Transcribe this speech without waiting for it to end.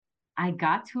I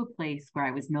got to a place where I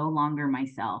was no longer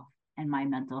myself and my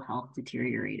mental health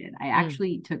deteriorated. I Mm.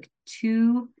 actually took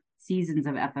 2 seasons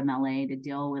of FMLA to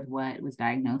deal with what was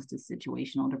diagnosed as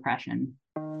situational depression.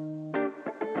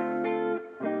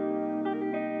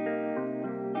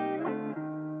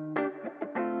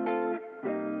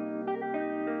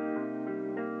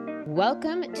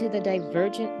 Welcome to the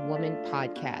Divergent Woman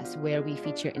podcast, where we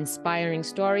feature inspiring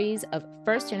stories of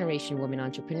first-generation women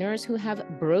entrepreneurs who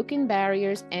have broken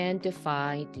barriers and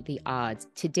defied the odds.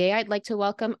 Today, I'd like to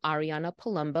welcome Ariana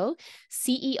Palumbo,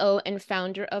 CEO and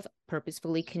founder of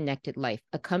Purposefully Connected Life,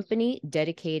 a company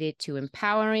dedicated to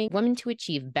empowering women to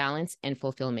achieve balance and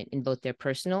fulfillment in both their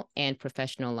personal and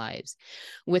professional lives.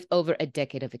 With over a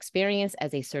decade of experience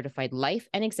as a certified life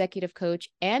and executive coach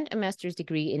and a master's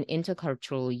degree in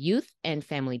intercultural youth and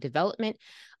family development,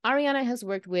 Ariana has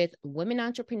worked with women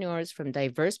entrepreneurs from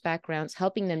diverse backgrounds,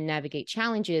 helping them navigate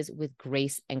challenges with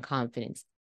grace and confidence.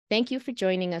 Thank you for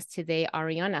joining us today,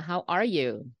 Ariana. How are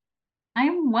you?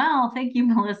 I'm well. Thank you,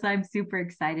 Melissa. I'm super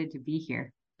excited to be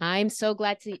here. I'm so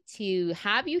glad to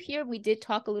have you here. We did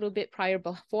talk a little bit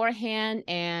beforehand,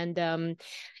 and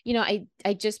I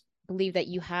just believe that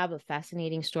you have a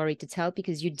fascinating story to tell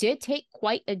because you did take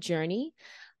quite a journey,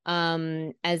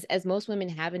 as most women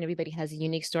have, and everybody has a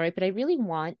unique story. But I really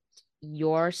want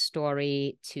your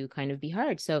story to kind of be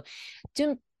heard. So,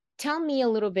 tell me a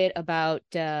little bit about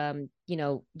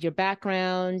your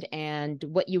background and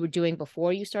what you were doing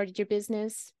before you started your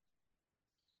business.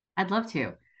 I'd love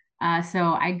to.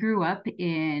 So I grew up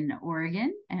in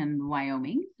Oregon and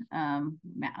Wyoming,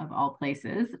 of all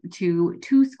places, to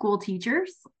 2 school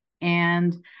teachers.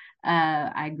 And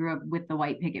I grew up with the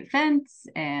white picket fence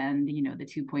and, the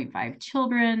 2.5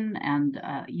 children and,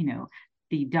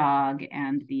 the dog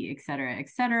and the et cetera, et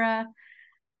cetera.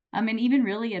 And even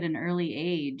really at an early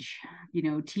age,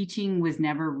 teaching was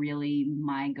never really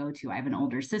my go-to. I have an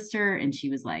older sister and she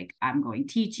was like, I'm going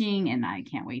teaching and I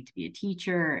can't wait to be a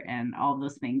teacher and all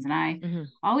those things. And I Mm-hmm.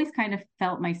 always kind of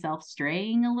felt myself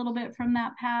straying a little bit from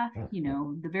that path,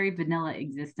 the very vanilla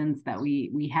existence that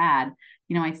we had.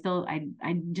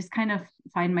 I just kind of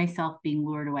find myself being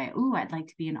lured away. Ooh, I'd like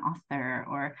to be an author,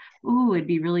 or ooh, it'd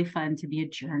be really fun to be a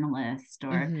journalist,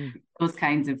 or Mm-hmm. those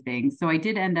kinds of things. So I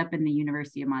did end up in the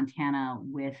University of Montana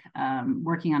with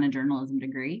working on a journalism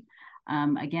degree.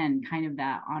 Again, kind of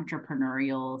that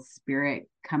entrepreneurial spirit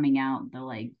coming out, the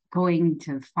like going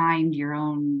to find your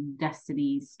own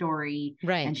destiny story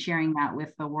Right. and sharing that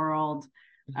with the world.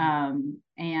 Mm-hmm.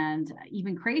 And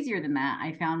even crazier than that,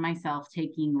 I found myself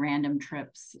taking random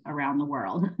trips around the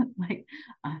world, like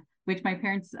which my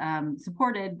parents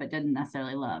supported but didn't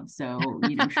necessarily love. So,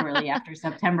 shortly after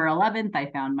September 11th,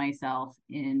 I found myself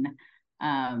in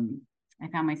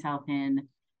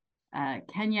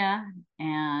Kenya,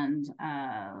 and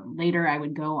later I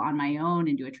would go on my own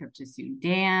and do a trip to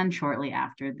Sudan shortly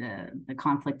after the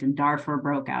conflict in Darfur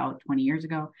broke out 20 years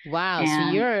ago. Wow. So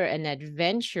And you're an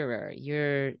adventurer.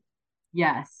 You're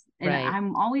yes, and right.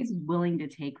 I'm always willing to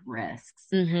take risks.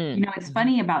 Mm-hmm. It's Mm-hmm.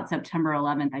 funny about September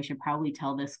 11th. I should probably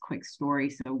tell this quick story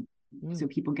so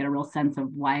people get a real sense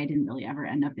of why I didn't really ever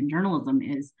end up in journalism.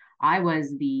 Is I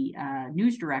was the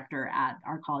news director at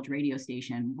our college radio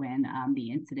station when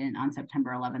the incident on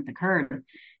September 11th occurred.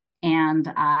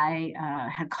 And I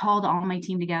had called all my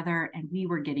team together, and we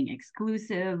were getting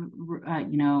exclusive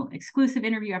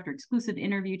interview after exclusive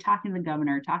interview, talking to the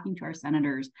governor, talking to our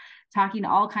senators, talking to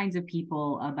all kinds of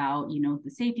people about, the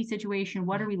safety situation.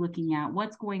 What are we looking at?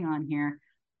 What's going on here?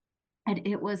 And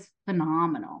it was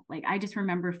phenomenal. Like, I just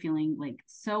remember feeling like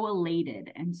so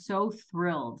elated and so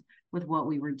thrilled with what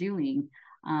we were doing.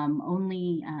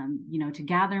 Only to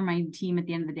gather my team at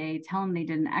the end of the day, tell them they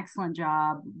did an excellent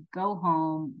job, go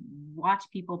home, watch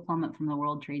people plummet from the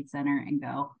World Trade Center and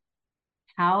go,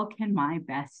 how can my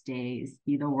best days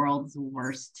be the world's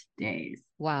worst days?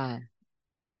 Wow.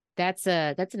 That's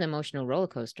an emotional roller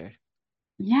coaster.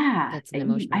 Yeah. That's an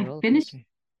emotional I roller finished coaster.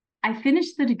 I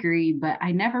finished the degree, but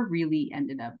I never really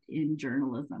ended up in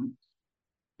journalism.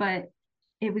 But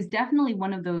it was definitely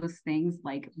one of those things,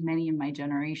 like many in my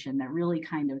generation, that really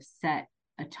kind of set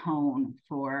a tone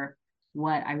for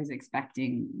what I was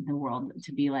expecting the world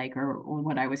to be like, or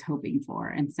what I was hoping for.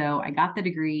 And so I got the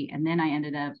degree, and then I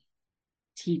ended up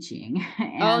teaching.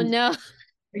 Oh And no.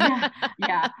 yeah,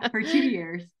 yeah, for 2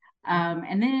 years.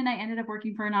 And then I ended up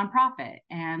working for a nonprofit,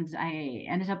 and I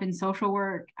ended up in social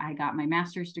work. I got my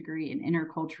master's degree in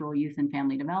intercultural youth and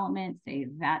family development. Say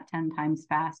that 10 times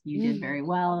fast. You did very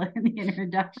well in the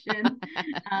introduction.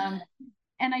 Um,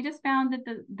 and I just found that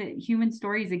the human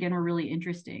stories again were really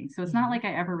interesting. So it's not Mhm. like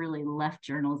I ever really left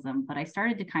journalism, but I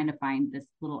started to kind of find this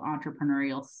little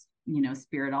entrepreneurial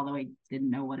spirit, although I didn't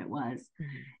know what it was.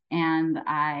 Mm-hmm. And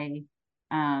I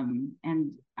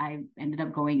ended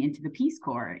up going into the Peace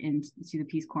Corps, into the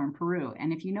Peace Corps in Peru.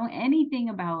 And if you know anything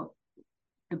about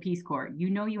the Peace Corps,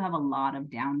 you have a lot of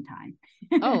downtime.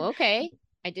 Oh, okay.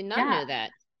 I did not Yeah. know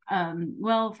that.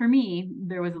 Well, for me,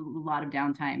 there was a lot of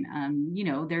downtime.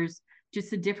 There's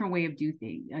just a different way of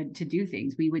to do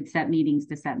things. We would set meetings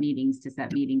to set meetings to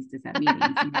set meetings to set meetings.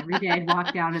 Every day I'd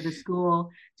walk down to the school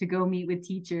to go meet with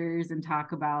teachers and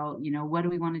talk about, what do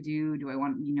we want to do? Do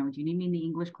you need me in the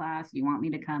English class? Do you want me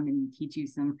to come and teach you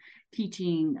some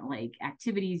teaching like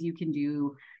activities you can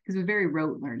do? Because it was very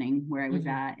rote learning where I was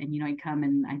at. And, I'd come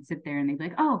and I'd sit there and they'd be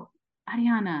like, oh,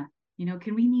 Ariana,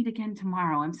 can we meet again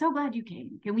tomorrow? I'm so glad you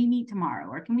came. Can we meet tomorrow?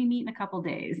 Or can we meet in a couple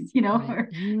days? Right.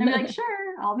 I'd be like,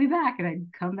 sure, I'll be back. And I'd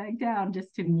come back down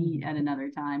just to meet at another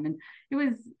time. And it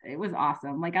was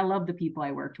awesome. Like I love the people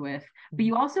I worked with, but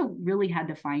you also really had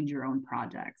to find your own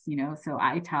projects, So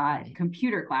I taught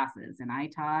computer classes and I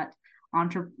taught I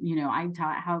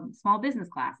taught how small business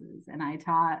classes and I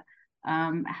taught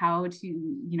how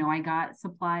to, I got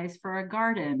supplies for a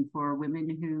garden for women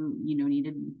who,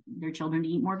 needed their children to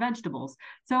eat more vegetables.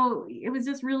 So it was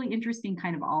just really interesting,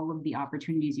 kind of all of the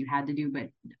opportunities you had to do, but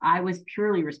I was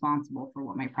purely responsible for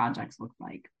what my projects looked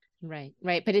like. Right.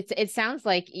 But it sounds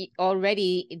like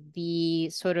already the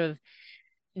sort of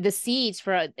the seeds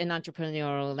for an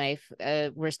entrepreneurial life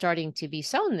were starting to be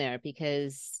sown there,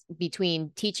 because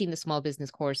between teaching the small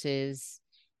business courses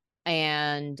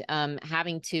and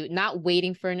having to not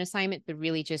waiting for an assignment, but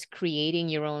really just creating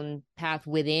your own path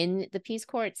within the Peace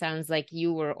Corps, it sounds like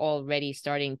you were already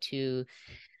starting to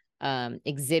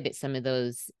exhibit some of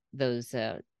those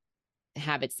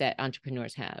habits that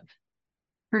entrepreneurs have.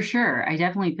 For sure. I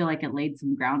definitely feel like it laid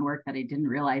some groundwork that I didn't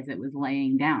realize it was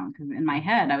laying down, because in my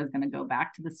head, I was going to go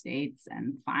back to the States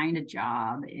and find a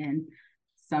job in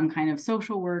some kind of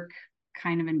social work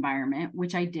kind of environment,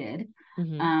 which I did,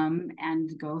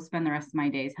 and go spend the rest of my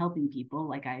days helping people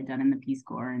like I had done in the Peace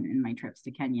Corps and in my trips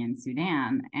to Kenya and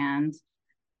Sudan. And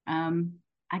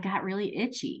I got really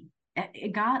itchy.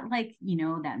 It got like,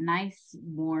 that nice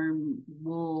warm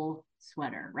wool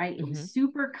sweater, right? It was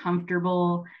super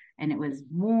comfortable and it was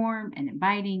warm and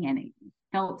inviting and it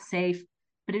felt safe,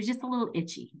 but it was just a little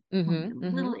itchy,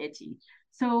 little itchy.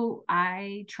 So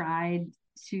I tried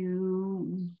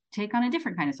to take on a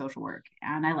different kind of social work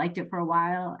and I liked it for a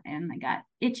while and I got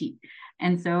itchy.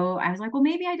 And so I was like, well,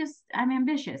 maybe I'm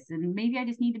ambitious and maybe I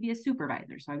just need to be a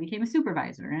supervisor. So I became a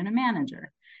supervisor and a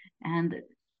manager, and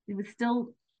it was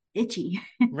still itchy.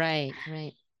 Right.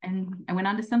 And I went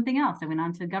on to something else. I went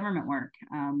on to government work,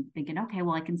 thinking, okay,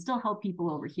 well, I can still help people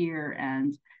over here.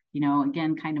 And,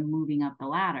 again, kind of moving up the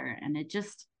ladder. And it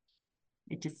just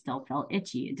still felt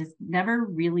itchy. It just never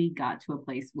really got to a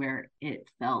place where it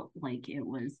felt like it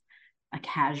was a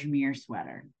cashmere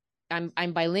sweater.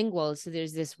 I'm bilingual, so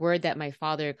there's this word that my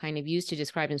father kind of used to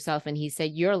describe himself, and he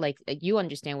said, "You're like, you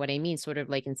understand what I mean," sort of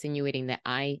like insinuating that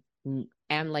I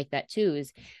am like that too,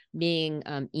 is being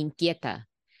inquieta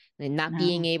and not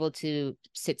being able to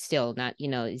sit still. Not,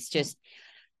 it's just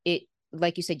it,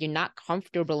 like you said, you're not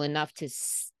comfortable enough to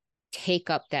take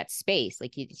up that space.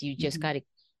 Like you just got to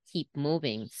keep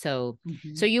moving. So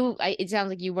it sounds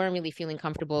like you weren't really feeling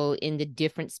comfortable in the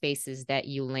different spaces that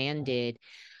you landed.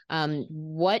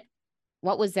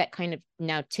 What was that kind of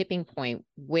now tipping point?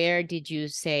 Where did you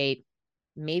say,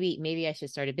 maybe I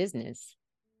should start a business?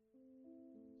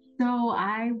 So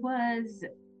I was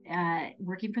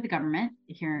working for the government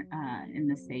here in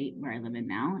the state where I live in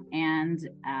now, and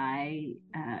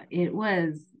it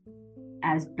was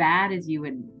as bad as you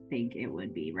would think it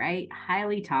would be, right?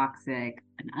 Highly toxic,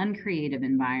 an uncreative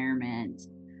environment,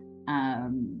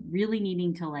 really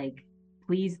needing to like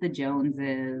please the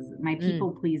Joneses. My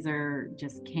people pleaser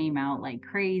just came out like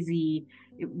crazy.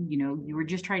 You were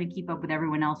just trying to keep up with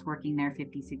everyone else working there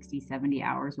 50, 60, 70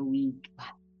 hours a week.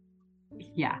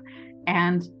 Yeah.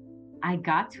 And I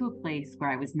got to a place where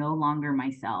I was no longer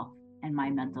myself and my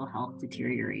mental health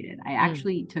deteriorated. I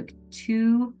actually took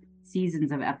 2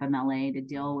 seasons of FMLA to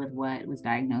deal with what was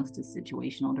diagnosed as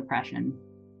situational depression.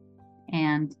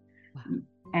 And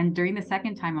during the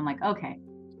second time, I'm like, okay,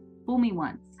 fool me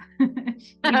once.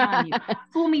 Shame on you.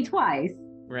 Fool me twice.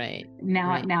 Right.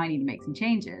 Now I need to make some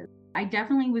changes. I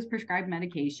definitely was prescribed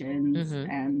medications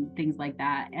and things like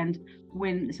that. And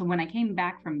when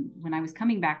I was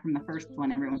coming back from the first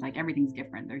one, everyone was like, everything's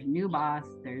different. There's a new boss,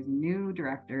 there's a new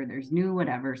director, there's new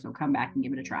whatever. So come back and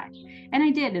give it a try. And I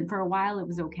did. And for a while it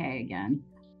was okay again.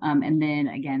 And then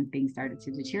again, things started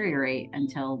to deteriorate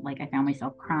until like I found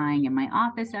myself crying in my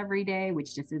office every day,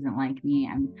 which just isn't like me.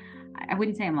 I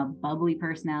wouldn't say I'm a bubbly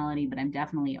personality, but I'm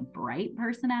definitely a bright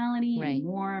personality and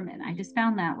warm. And I just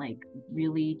found that like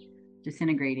really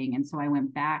disintegrating. And so I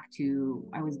went back to,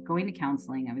 I was going to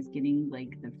counseling. I was getting like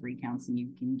the free counseling you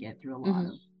can get through a lot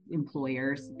of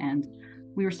employers. And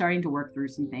we were starting to work through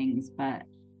some things, but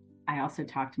I also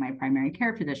talked to my primary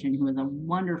care physician, who was a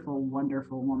wonderful,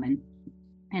 wonderful woman.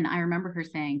 And I remember her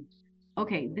saying,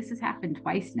 okay, this has happened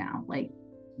twice now. Like,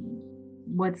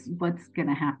 what's going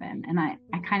to happen? And I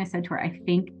kind of said to her, I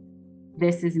think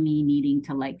this is me needing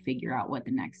to like figure out what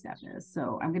the next step is.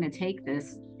 So I'm going to take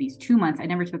these 2 months. I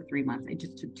never took 3 months. I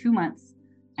just took 2 months,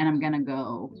 and I'm going to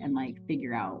go and like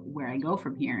figure out where I go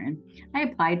from here. And I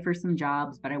applied for some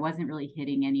jobs, but I wasn't really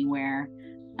hitting anywhere.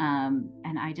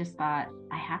 And I just thought,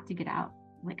 I have to get out.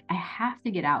 Like, I have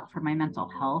to get out for my mental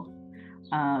health.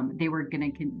 They were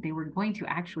going to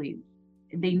actually,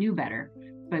 they knew better,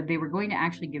 but they were going to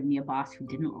actually give me a boss who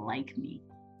didn't like me.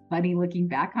 Funny looking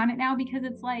back on it now, because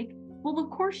it's like, well,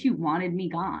 of course you wanted me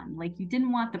gone. Like, you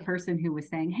didn't want the person who was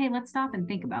saying, hey, let's stop and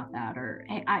think about that. Or,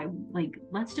 hey,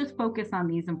 let's just focus on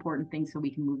these important things so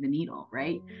we can move the needle,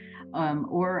 right?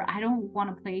 Or I don't want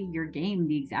to play your game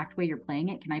the exact way you're playing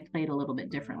it. Can I play it a little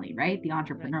bit differently, right? The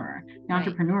entrepreneur. The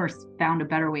entrepreneur found a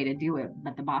better way to do it,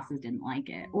 but the bosses didn't like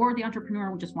it. Or the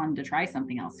entrepreneur just wanted to try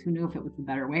something else. Who knew if it was the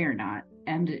better way or not?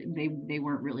 And they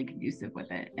weren't really conducive with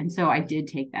it. And so I did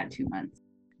take that 2 months.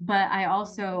 But I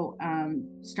also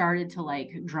started to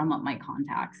like drum up my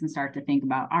contacts and start to think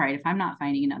about, all right, if I'm not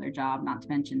finding another job, not to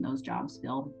mention those jobs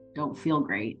don't feel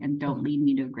great and don't lead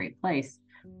me to a great place,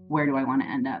 where do I want to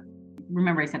end up?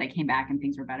 Remember I said I came back and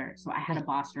things were better. So I had a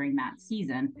boss during that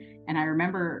season. And I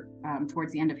remember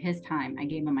towards the end of his time, I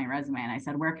gave him my resume and I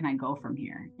said, where can I go from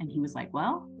here? And he was like,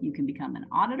 well, you can become an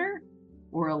auditor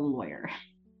or a lawyer.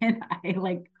 And I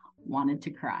like wanted to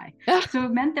cry. So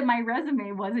it meant that my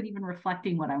resume wasn't even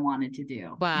reflecting what I wanted to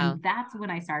do. Wow. And that's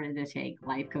when I started to take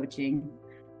life coaching.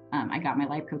 I got my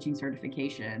life coaching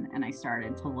certification, and I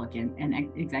started to look in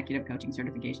an executive coaching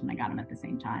certification. I got them at the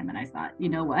same time. And I thought, you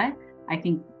know what? I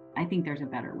think there's a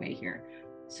better way here.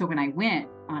 So when I went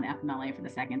on FMLA for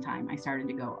the second time, I started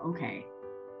to go, okay,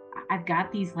 I've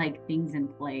got these like things in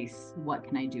place. What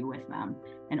can I do with them?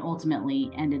 And ultimately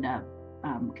ended up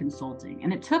consulting.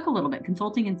 And it took a little bit,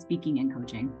 consulting and speaking and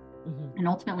coaching. And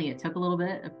ultimately it took a little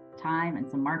bit of time and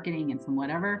some marketing and some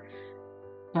whatever.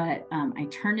 But I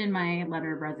turned in my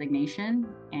letter of resignation,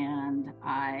 and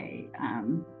I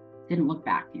didn't look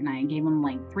back. And I gave him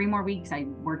like 3 more weeks. I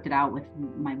worked it out with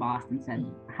my boss and said,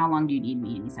 how long do you need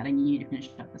me? And he said, I need you to finish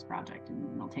up this project,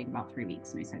 and it'll take about 3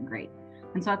 weeks. And I said, great.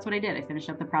 And so that's what I did. I finished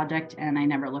up the project, and I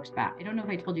never looked back. I don't know if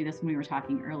I told you this when we were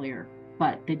talking earlier,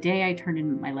 but the day I turned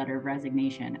in my letter of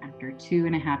resignation, after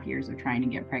 2.5 years of trying to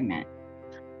get pregnant,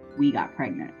 we got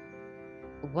pregnant.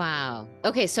 Wow.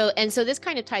 Okay. So this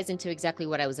kind of ties into exactly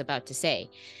what I was about to say.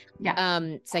 Yeah.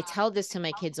 So I tell this to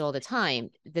my kids all the time,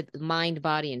 that mind,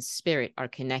 body, and spirit are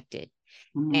connected.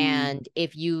 And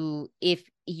if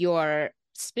your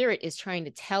spirit is trying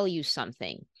to tell you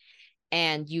something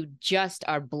and you just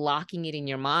are blocking it in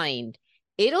your mind,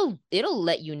 it'll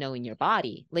let you know in your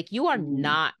body. Like, you are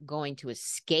not going to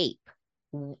escape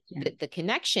the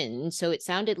connection. So it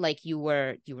sounded like you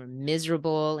were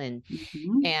miserable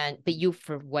but you,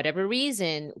 for whatever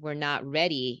reason, were not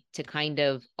ready to kind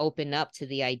of open up to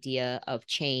the idea of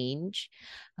change.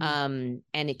 And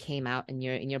it came out in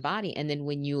your body. And then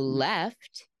when you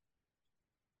left,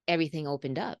 everything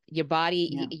opened up. Your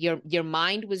body, your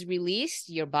mind was released,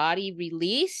 your body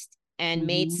released, and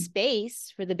made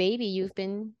space for the baby you've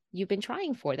been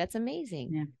trying for. That's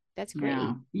amazing. Yeah. That's great.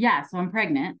 Yeah. So I'm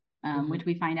pregnant, which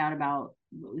we find out about.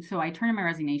 So I turned in my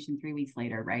resignation 3 weeks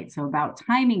later, right? So about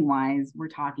timing wise, we're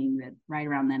talking that right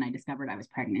around then I discovered I was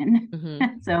pregnant.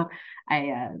 So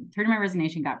I turned in my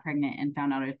resignation, got pregnant, and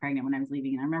found out I was pregnant when I was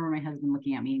leaving. And I remember my husband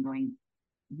looking at me and going,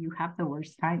 you have the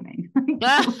worst timing.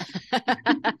 Because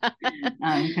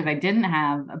I didn't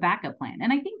have a backup plan.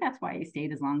 And I think that's why I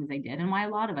stayed as long as I did, and why a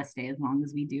lot of us stay as long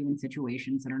as we do in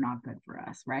situations that are not good for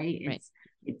us, right?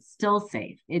 It's still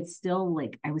safe. It's still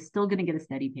like, I was still going to get a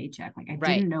steady paycheck. Like, I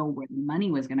didn't know where the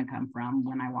money was going to come from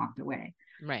when I walked away.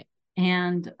 Right.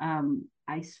 And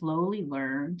I slowly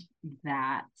learned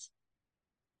that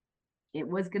it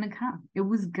was going to come. It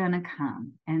was going to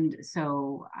come. And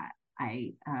so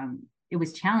I it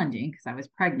was challenging because I was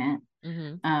pregnant.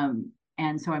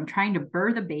 And so I'm trying to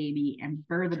birth a baby and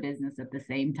birth a business at the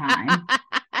same time,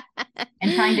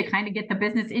 and trying to kind of get the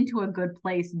business into a good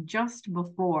place just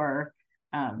before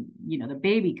the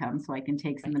baby comes so I can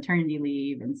take some maternity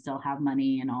leave and still have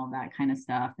money and all that kind of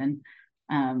stuff. And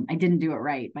I didn't do it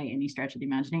right by any stretch of the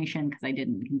imagination because I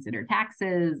didn't consider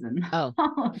taxes and Oh,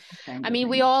 all kinds I of mean,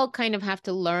 we things. all kind of have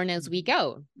to learn as we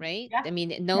go, right? Yeah. I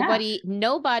mean, Yeah.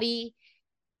 nobody,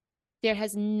 there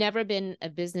has never been a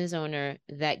business owner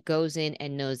that goes in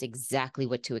and knows exactly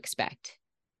what to expect.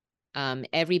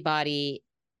 Everybody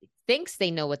thinks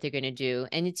they know what they're going to do.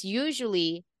 And it's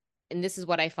usually, and this is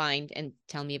what I find, and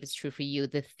tell me if it's true for you,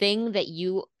 the thing that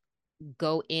you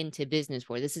go into business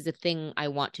for, this is the thing I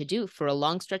want to do for a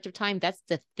long stretch of time. That's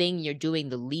the thing you're doing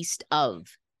the least of.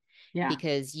 Yeah.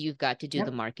 Because you've got to do the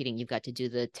Yep. marketing, you've got to do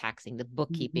the taxing, the Mm-hmm.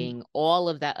 bookkeeping, all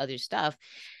of that other stuff.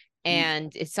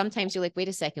 And it's, sometimes you're like, wait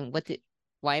a second,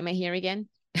 why am I here again?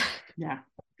 Yeah.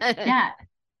 Yeah.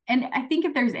 And I think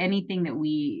if there's anything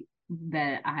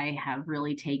that I have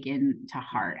really taken to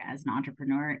heart as an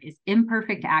entrepreneur is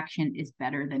imperfect action is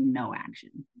better than no action.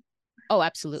 Oh,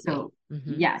 absolutely. So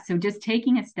yeah, so just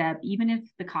taking a step, even if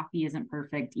the copy isn't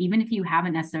perfect, even if you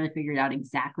haven't necessarily figured out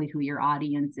exactly who your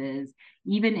audience is,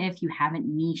 even if you haven't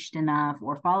niched enough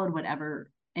or followed whatever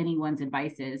anyone's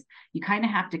advice is, you kind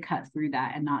of have to cut through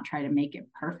that and not try to make it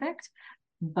perfect,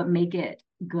 but make it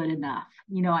good enough.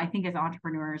 I think as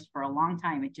entrepreneurs for a long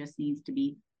time, it just needs to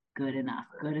be good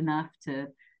enough to,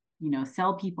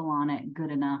 sell people on it,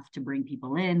 good enough to bring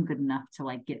people in, good enough to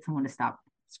like get someone to stop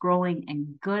scrolling,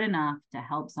 and good enough to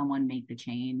help someone make the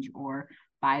change or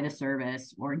buy the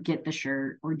service or get the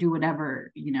shirt or do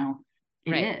whatever, it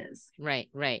Right. is.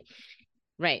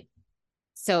 Right.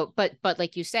 So, but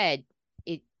like you said,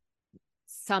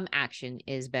 some action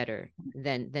is better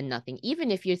than nothing.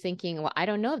 Even if you're thinking, well, I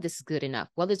don't know if this is good enough.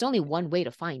 Well, there's only one way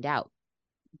to find out.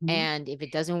 Mm-hmm. And if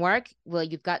it doesn't work, well,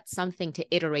 you've got something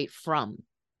to iterate from.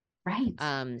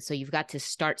 Right. So you've got to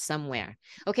start somewhere.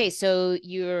 Okay, so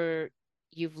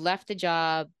you've left the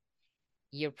job,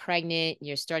 you're pregnant,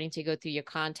 you're starting to go through your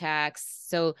contacts.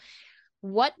 So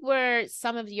what were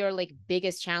some of your like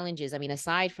biggest challenges? I mean,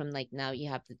 aside from like now you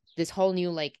have this whole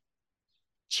new like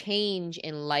change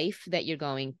in life that you're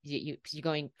going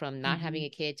from not having a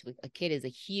kid to a kid is a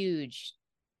huge,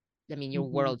 I mean, your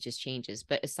world just changes.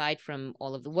 But aside from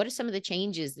all of what are some of the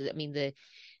changes that, I mean, the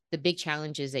big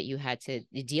challenges that you had to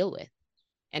deal with,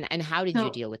 and how did you So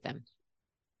deal with them?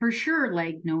 for sure,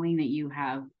 like knowing that you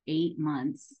have 8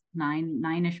 months,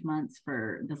 nine-ish months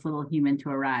for this little human to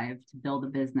arrive, to build a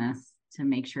business, to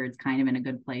make sure it's kind of in a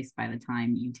good place by the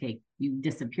time you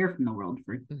disappear from the world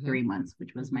for 3 months,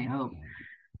 which was my hope,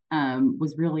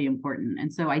 was really important.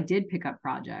 And so I did pick up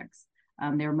projects.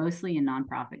 They were mostly in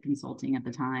nonprofit consulting at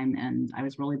the time. And I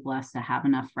was really blessed to have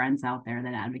enough friends out there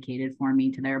that advocated for me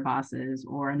to their bosses,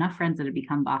 or enough friends that had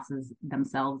become bosses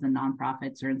themselves in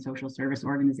nonprofits or in social service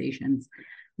organizations.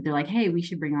 But they're like, hey, we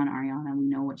should bring on Ariana. We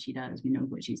know what she does. We know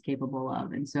what she's capable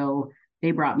of. And so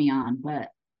they brought me on,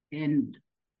 and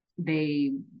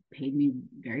they paid me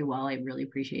very well. I really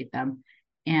appreciate them.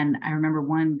 And I remember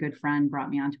one good friend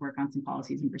brought me on to work on some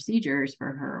policies and procedures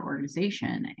for her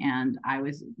organization. And I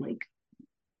was like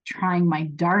trying my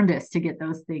darndest to get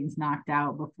those things knocked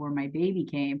out before my baby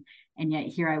came. And yet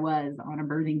here I was on a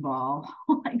birthing ball,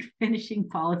 like finishing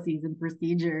policies and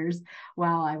procedures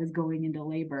while I was going into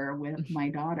labor with my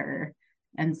daughter.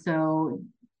 And so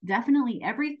definitely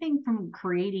everything from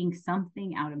creating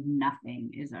something out of nothing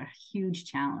is a huge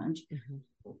challenge,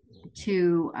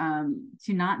 to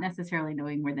not necessarily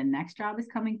knowing where the next job is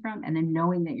coming from, and then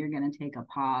knowing that you're going to take a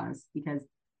pause because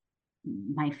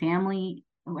my family,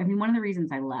 I mean, one of the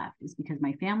reasons I left is because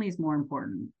my family is more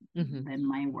important than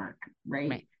my work,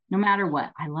 right? No matter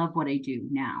what, I love what I do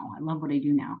now.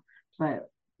 But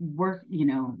work,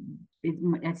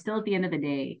 it's still at the end of the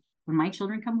day, when my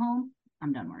children come home,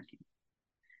 I'm done working.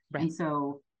 Right.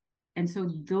 And so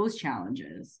those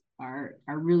challenges are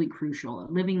really crucial.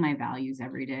 Living my values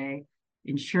every day,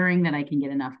 ensuring that I can get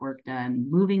enough work done,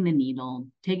 moving the needle,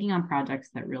 taking on projects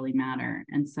that really matter.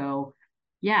 And so,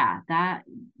 yeah, that,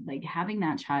 like, having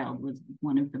that child was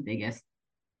one of the biggest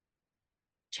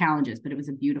challenges, but it was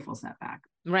a beautiful setback.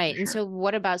 Right. And so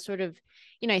what about sort of,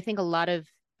 I think a lot of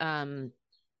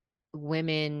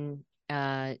women,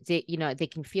 they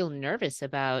can feel nervous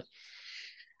about,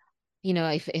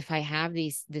 if I have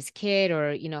this kid,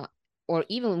 or, or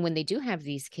even when they do have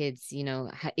these kids,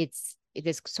 it's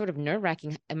sort of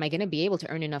nerve-wracking. Am I going to be able to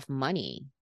earn enough money?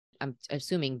 I'm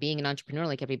assuming, being an entrepreneur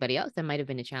like everybody else, that might have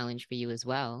been a challenge for you as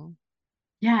well.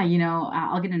 Yeah,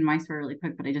 I'll get into my story really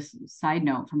quick, but I just, side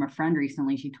note from a friend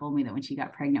recently, she told me that when she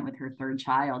got pregnant with her third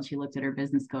child, she looked at her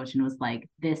business coach and was like,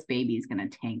 this baby is going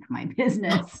to tank my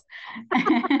business.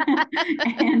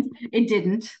 And it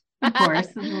didn't. Of course,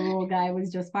 the little guy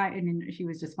was just fine, and she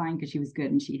was just fine because she was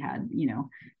good and she had,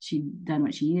 she'd done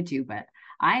what she needed to. But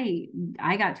I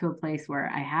got to a place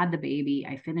where I had the baby,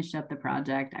 I finished up the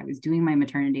project, I was doing my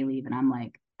maternity leave, and I'm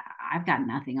like, I've got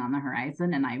nothing on the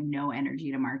horizon, and I have no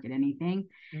energy to market anything.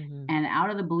 Mm-hmm. And out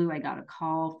of the blue, I got a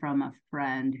call from a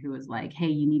friend who was like, "Hey,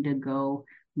 you need to go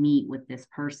meet with this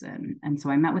person." And so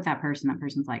I met with that person. That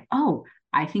person's like, "Oh,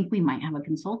 I think we might have a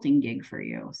consulting gig for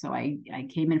you." So I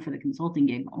came in for the consulting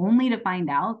gig only to find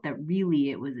out that really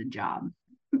it was a job.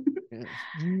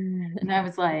 And I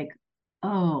was like,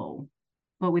 oh,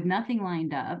 but with nothing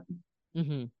lined up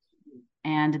Mm-hmm.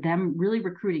 and them really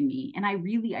recruiting me. And I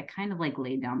kind of like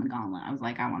laid down the gauntlet. I was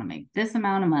like, I want to make this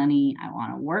amount of money. I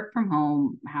want to work from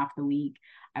home half the week.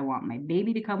 I want my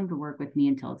baby to come to work with me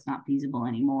until it's not feasible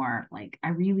anymore. Like I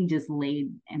really just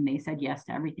laid, and they said yes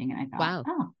to everything. And I thought,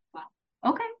 Wow. oh,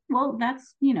 okay, well,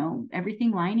 that's,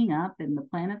 everything lining up and the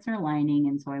planets are aligning.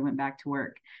 And so I went back to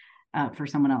work for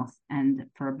someone else. And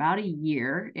for about a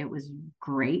year, it was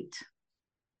great.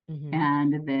 Mm-hmm.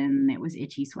 And then it was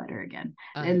itchy sweater again.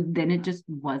 And then it just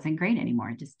wasn't great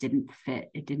anymore. It just didn't fit.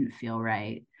 It didn't feel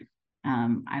right.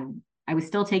 I was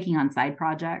still taking on side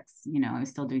projects. I was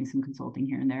still doing some consulting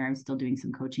here and there. I was still doing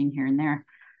some coaching here and there,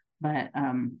 but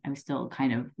I was still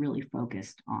kind of really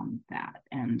focused on that.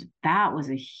 And that was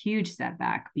a huge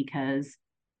setback because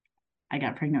I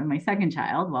got pregnant with my second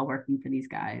child while working for these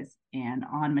guys. And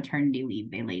on maternity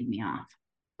leave, they laid me off.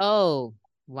 Oh,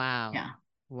 wow. Yeah.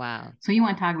 Wow. So you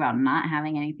want to talk about not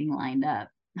having anything lined up?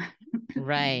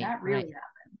 Right. That Right. really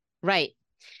happened. Right.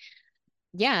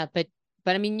 Yeah, but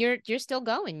I mean you're still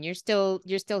going. You're still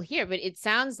here, but it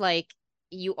sounds like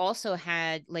you also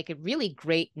had like a really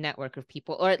great network of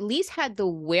people, or at least had the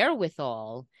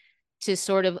wherewithal to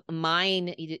sort of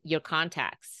mine your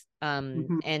contacts,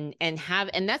 Mm-hmm.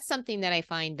 and that's something that I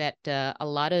find that a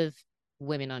lot of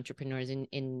women entrepreneurs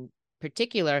in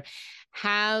particular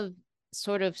have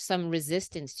sort of some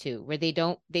resistance to, where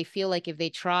they feel like if they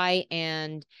try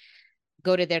and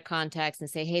go to their contacts and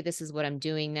say, hey, this is what I'm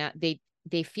doing now,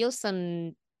 they feel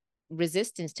some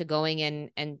resistance to going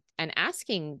in and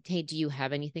asking, hey, do you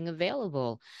have anything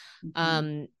available?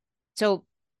 Mm-hmm. So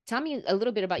tell me a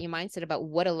little bit about your mindset, about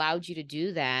what allowed you to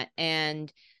do that,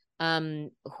 and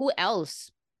who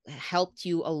else helped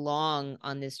you along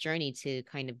on this journey to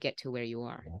kind of get to where you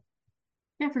are.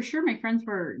 Yeah, for sure. My friends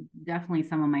were definitely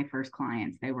some of my first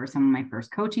clients. They were some of my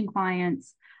first coaching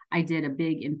clients. I did a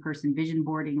big in-person vision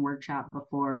boarding workshop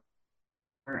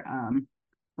um,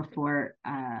 before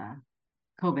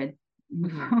COVID.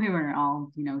 Mm-hmm. We were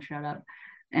all, shut up.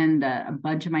 And a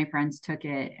bunch of my friends took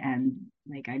it, and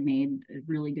like I made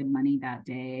really good money that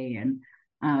day.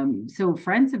 And so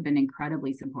friends have been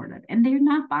incredibly supportive, and they're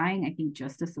not buying, I think,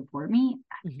 just to support me.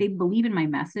 Mm-hmm. They believe in my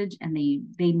message, and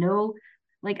they know,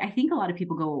 like, I think a lot of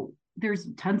people go,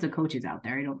 there's tons of coaches out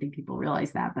there. I don't think people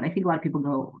realize that, but I think a lot of people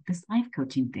go, this life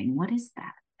coaching thing, what is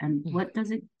that? And what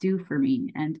does it do for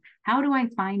me? And how do I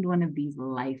find one of these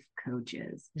life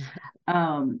coaches?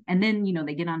 And then,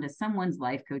 they get onto someone's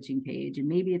life coaching page, and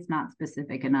maybe it's not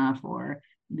specific enough, or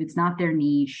it's not their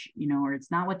niche, or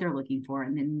it's not what they're looking for.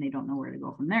 And then they don't know where to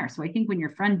go from there. So I think when your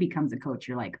friend becomes a coach,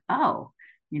 you're like, oh,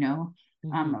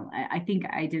 Mm-hmm. I think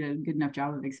I did a good enough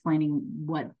job of explaining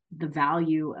what the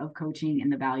value of coaching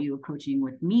and the value of coaching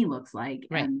with me looks like.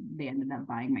 Right. And they ended up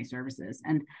buying my services.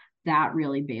 And that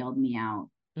really bailed me out.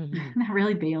 Mm-hmm. That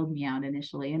really bailed me out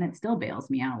initially. And it still bails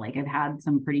me out. Like I've had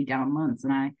some pretty down months,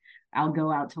 and I'll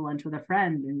go out to lunch with a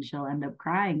friend and she'll end up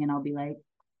crying, and I'll be like,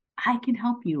 I can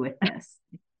help you with this.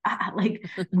 Like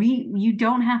you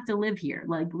don't have to live here.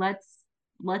 Like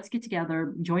let's get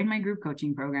together, join my group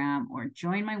coaching program or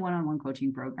join my one-on-one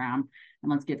coaching program,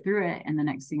 and let's get through it. And the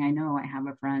next thing I know, I have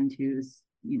a friend who's,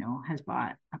 has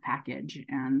bought a package,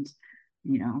 and,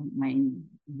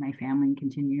 my family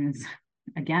continues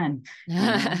again,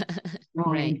 growing.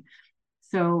 Right.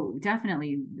 So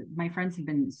definitely my friends have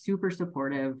been super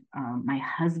supportive. My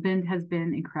husband has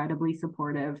been incredibly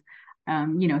supportive.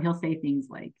 He'll say things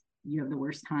like, you have the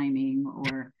worst timing,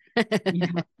 or,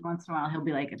 once in a while he'll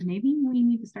be like, maybe we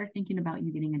need to start thinking about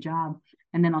you getting a job.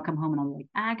 And then I'll come home and I'll be like,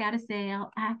 I got a sale.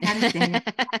 I got a sale.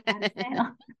 I got a sale.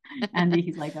 And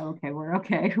he's like, oh, okay, we're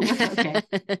okay. We're okay.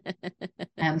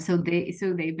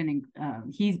 They've been,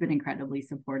 he's been incredibly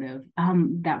supportive.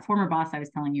 That former boss I was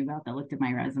telling you about that looked at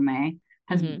my resume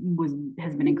has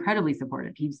been incredibly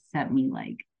supportive. He's sent me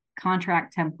like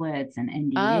contract templates and Oh,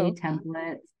 NDA okay.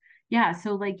 templates. Yeah.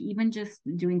 So like even just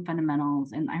doing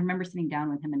fundamentals. And I remember sitting down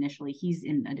with him initially. He's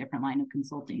in a different line of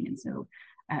consulting. And so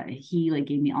he like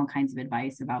gave me all kinds of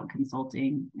advice about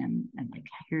consulting, and like,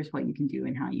 here's what you can do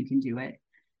and how you can do it.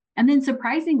 And then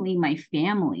surprisingly, my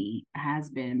family has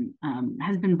been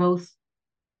both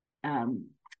um,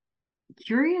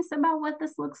 curious about what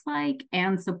this looks like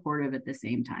and supportive at the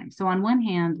same time. So on one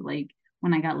hand, like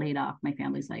when I got laid off, my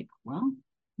family's like, well,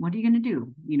 what are you going to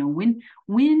do? You know,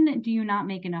 when do you not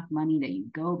make enough money that you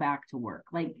go back to work?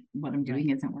 Like what I'm doing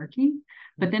Right. isn't working.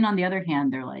 But then on the other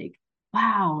hand, they're like,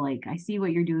 wow, like I see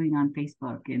what you're doing on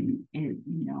Facebook and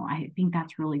I think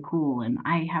that's really cool. And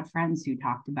I have friends who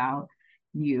talked about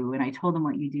you and I told them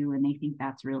what you do and they think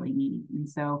that's really neat. And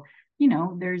so,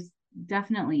 there's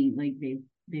definitely like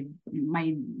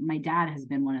my dad has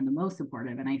been one of the most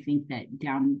supportive, and I think that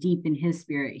down deep in his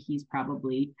spirit he's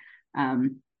probably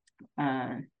um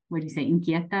what do you say,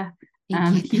 inquieta. He's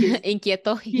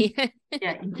Inquieto. he,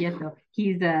 yeah, inquieto.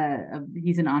 He's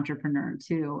an entrepreneur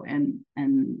too, and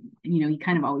he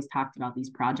kind of always talked about these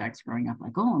projects growing up,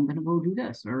 like, oh, I'm gonna go do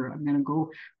this, or I'm gonna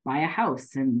go buy a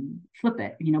house and flip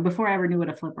it. Before I ever knew what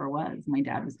a flipper was, my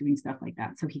dad was doing stuff like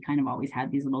that. So he kind of always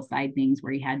had these little side things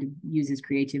where he had to use his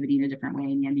creativity in a different way,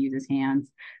 and he had to use his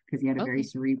hands because he had a very Okay.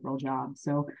 cerebral job.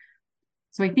 So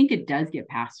I think it does get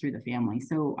passed through the family.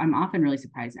 So I'm often really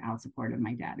surprised at how supportive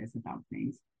my dad is about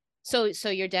things. So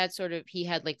your dad he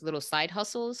had like little side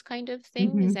hustles kind of thing.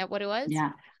 Is Mm-hmm. that what it was?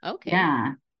 Yeah. Okay.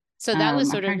 Yeah. So that was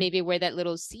A sort of friend. maybe where that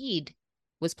little seed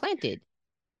was planted.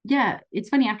 Yeah. It's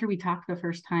funny. After we talked the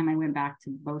first time, I went back to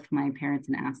both my parents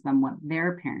and asked them what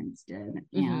their parents did.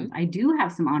 Mm-hmm. And I do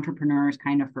have some entrepreneurs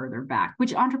kind of further back,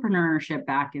 which entrepreneurship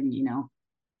back in,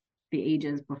 the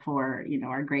ages before,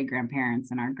 our great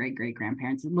grandparents and our great great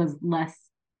grandparents, it was less.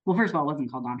 Well, first of all, it wasn't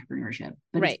called entrepreneurship,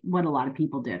 but it's Right. what a lot of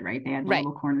people did, right? They had the Right.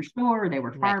 little corner store, they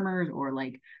were Right. farmers, or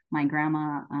like my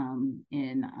grandma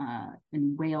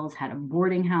in Wales had a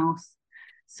boarding house.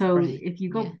 So Right. if you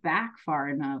Yeah. go back far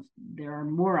enough, there are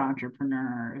more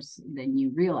entrepreneurs than you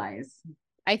realize.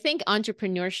 I think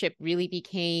entrepreneurship really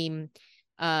became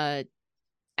uh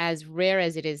as rare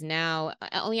as it is now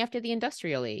only after the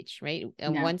industrial age, right?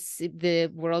 Yeah. Once the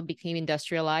world became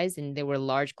industrialized and there were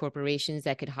large corporations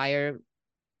that could hire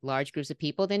large groups of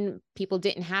people, then people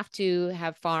didn't have to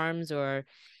have farms or,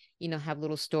 have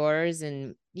little stores.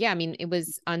 And yeah, I mean, it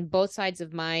was on both sides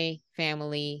of my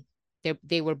family.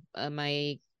 They were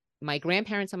my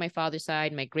grandparents on my father's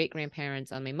side, my great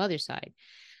grandparents on my mother's side,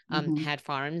 Mm-hmm. had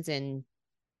farms. And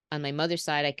on my mother's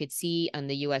side, I could see on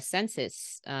the U.S.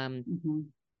 Census, Mm-hmm.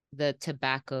 the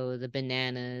tobacco, the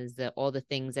bananas, all the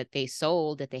things that they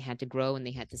sold that they had to grow and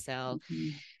they had to sell. Mm-hmm.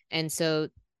 And so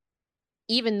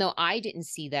even though I didn't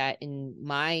see that in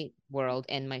my world,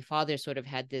 and my father sort of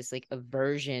had this like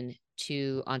aversion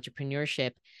to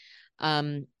entrepreneurship,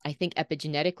 I think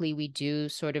epigenetically we do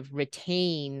sort of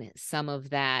retain some of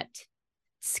that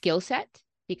skill set,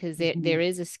 because there Mm-hmm.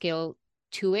 is a skill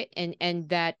to it, and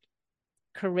that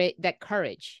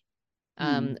courage,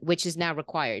 Mm-hmm. which is now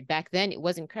required. Back then, it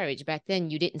wasn't courage. Back then,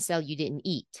 you didn't sell, you didn't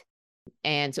eat.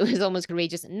 And so it was almost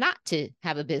courageous not to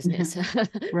have a business.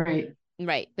 Right.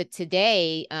 Right. But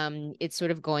today, it's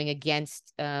sort of going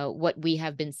against what we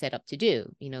have been set up to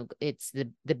do. It's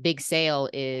the big sale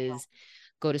is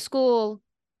go to school,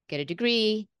 get a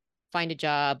degree, find a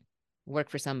job, work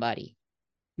for somebody,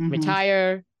 Mm-hmm.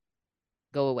 retire,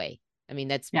 go away. I mean,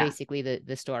 that's Yeah. basically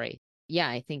the story. Yeah,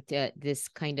 I think that this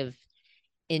kind of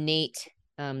innate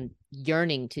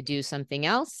yearning to do something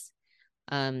else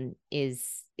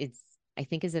is I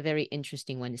think is a very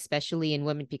interesting one, especially in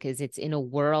women, because it's in a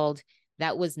world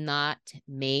that was not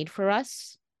made for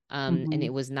us, and Mm-hmm.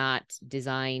 it was not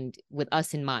designed with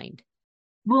us in mind.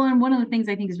 Well, and one of the things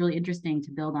I think is really interesting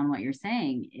to build on what you're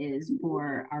saying is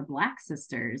for our Black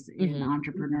sisters in Mm-hmm.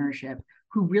 entrepreneurship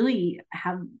who really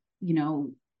have,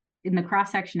 in the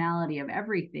cross sectionality of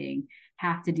everything,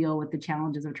 have to deal with the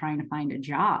challenges of trying to find a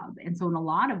job. And so, in a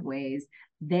lot of ways,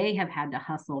 they have had to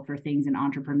hustle for things in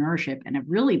entrepreneurship and have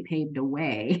really paved a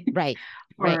way Right.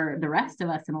 Right. for the rest of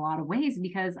us in a lot of ways,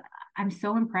 because I'm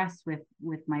so impressed with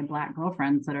my Black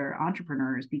girlfriends that are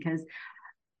entrepreneurs, because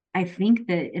I think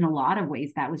that in a lot of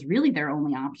ways that was really their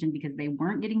only option, because they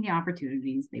weren't getting the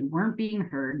opportunities, they weren't being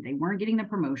heard, they weren't getting the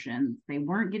promotions, they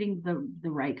weren't getting the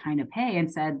right kind of pay,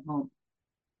 and said, well,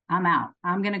 I'm out.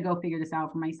 I'm going to go figure this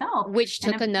out for myself. Which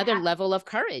And took another level of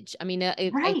courage. I mean, I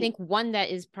right. think one that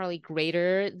is probably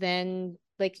greater than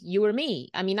like you or me.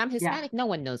 I mean, I'm Yeah. Hispanic. No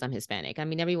one knows I'm Hispanic. I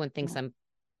mean, everyone thinks Yeah. I'm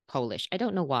Polish. I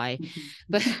don't know why,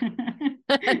 but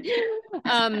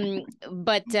Mm-hmm.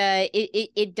 but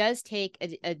it does take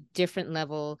a different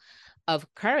level of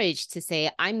courage to say,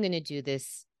 I'm going to do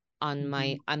this on my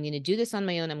Mm-hmm. I'm going to do this on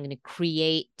my own. I'm going to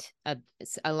create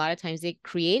a lot of times they're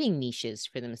creating niches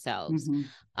for themselves,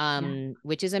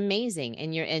 which is amazing.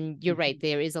 And you're right.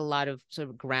 There is a lot of sort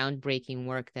of groundbreaking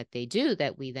work that they do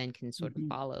that we then can sort of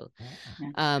follow.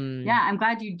 I'm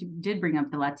glad you did bring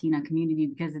up the Latina community,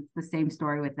 because it's the same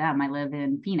story with them. I live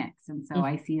in Phoenix, and so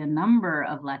I see a number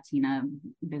of Latina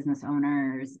business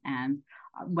owners, and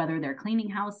whether they're cleaning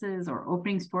houses or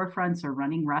opening storefronts or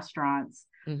running restaurants,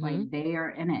 like they are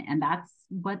in it, and that's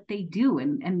what they do.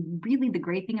 And really the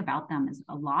great thing about them is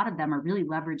a lot of them are really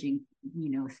leveraging,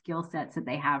 skill sets that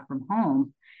they have from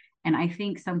home. And I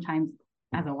think sometimes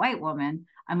as a white woman,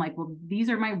 I'm like, well, these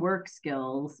are my work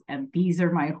skills and these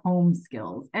are my home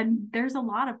skills. And there's a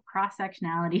lot of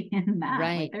cross-sectionality in that.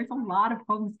 Right. Like there's a lot of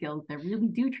home skills that really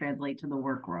do translate to the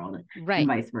work world, right, and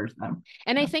vice versa.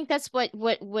 And I think that's what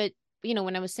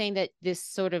when I was saying that this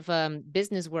sort of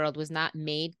business world was not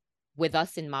made with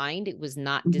us in mind, it was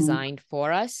not designed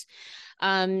for us.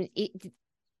 That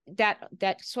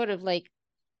sort of like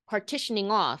partitioning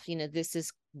off, this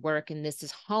is work and this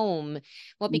is home.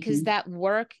 Well, because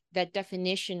that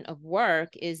definition of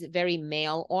work is very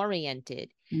male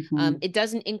oriented. It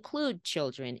doesn't include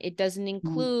children. It doesn't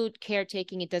include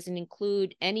caretaking. It doesn't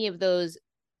include any of those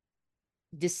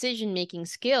decision-making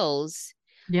skills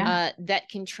that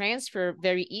can transfer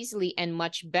very easily and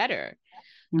much better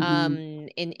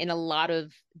in a lot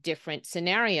of different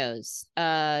scenarios.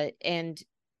 So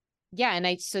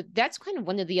that's kind of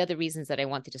one of the other reasons that I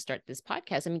wanted to start this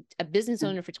podcast. I mean, a business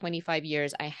owner for 25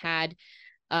 years, I had,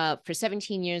 for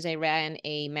 17 years, I ran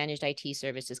a managed IT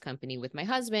services company with my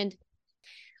husband.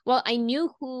 Well, I knew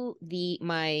who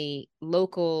my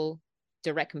local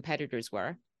direct competitors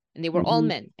were, and they were all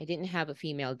men. I didn't have a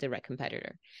female direct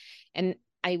competitor. And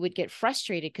I would get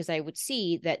frustrated because I would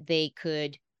see that they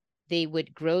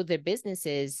would grow their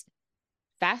businesses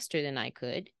faster than I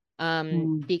could.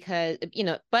 Because,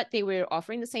 but they were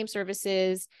offering the same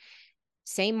services,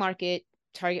 same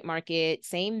target market,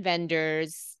 same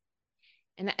vendors.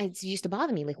 And it used to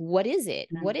bother me. Like, what is it?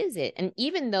 What is it? And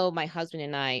even though my husband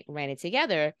and I ran it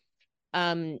together,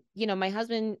 my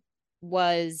husband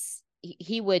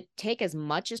he would take as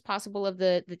much as possible of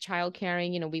the child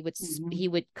caring. He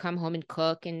would come home and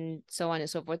cook and so on and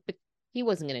so forth, but he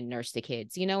wasn't going to nurse the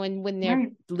kids, and when they're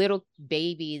little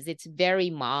babies, it's very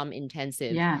mom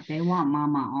intensive. Yeah, they want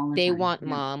mama all the time. They want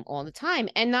mom all the time.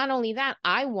 And not only that,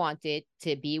 I wanted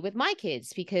to be with my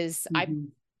kids because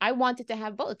I wanted to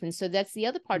have both. And so that's the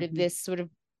other part of this sort of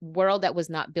world that was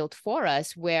not built for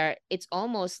us, where it's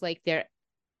almost like they're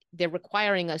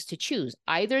requiring us to choose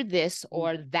either this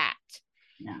or that.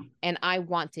 And I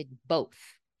wanted both.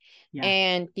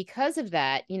 And because of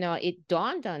that, it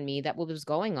dawned on me that what was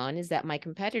going on is that my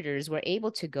competitors were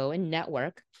able to go and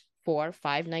network 4 or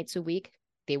 5 nights a week.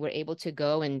 They were able to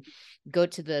go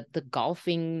to the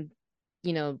golfing,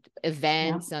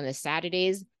 events on the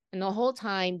Saturdays. And the whole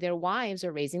time their wives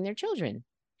are raising their children,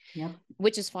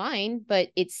 which is fine.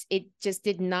 But it just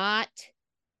did not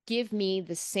give me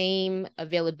the same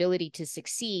availability to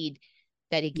succeed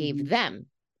that it gave them.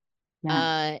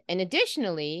 And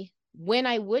additionally, when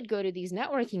I would go to these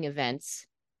networking events,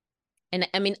 and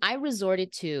I mean, I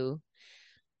resorted to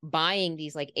buying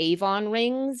these like Avon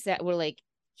rings that were like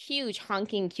huge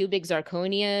honking cubic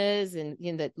zirconias and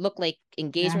that look like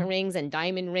engagement rings and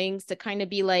diamond rings to kind of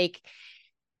be like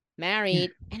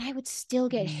married, and I would still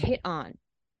get hit on.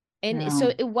 And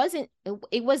so it was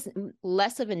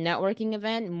less of a networking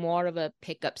event, more of a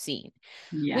pickup scene,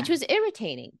 which was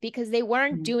irritating because they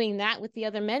weren't doing that with the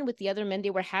other men. With the other men, they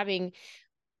were having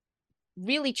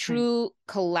really true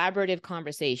collaborative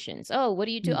conversations. Oh, what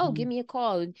do you do? Oh, give me a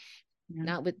call.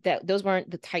 Not with that. Those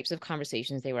weren't the types of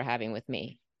conversations they were having with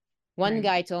me. One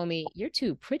guy told me, "You're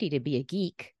too pretty to be a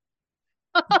geek."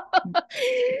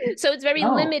 So it's very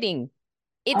limiting.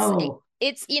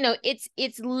 It's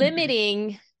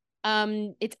limiting.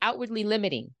 It's outwardly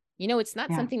limiting. It's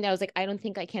not something that I was like, I don't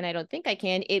think I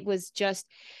can. It was just,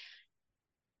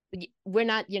 you're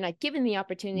not given the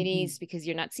opportunities because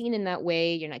you're not seen in that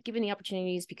way. You're not given the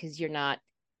opportunities because you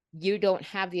don't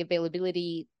have the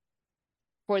availability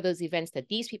for those events that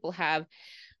these people have.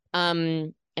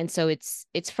 And so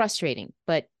it's frustrating.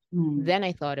 But then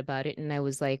I thought about it and I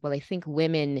was like, well, I think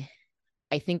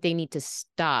they need to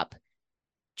stop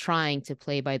trying to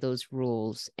play by those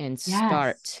rules and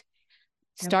start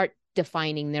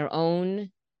defining their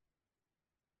own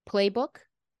playbook,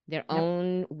 their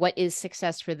own, what is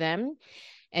success for them.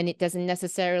 And it doesn't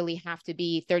necessarily have to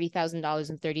be $30,000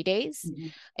 in 30 days.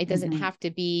 It doesn't have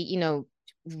to be,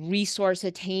 resource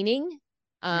attaining.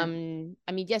 I mean,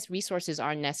 yes, resources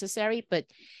are necessary, but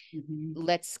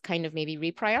let's kind of maybe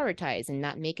reprioritize and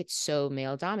not make it so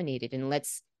male dominated. And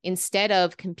let's Instead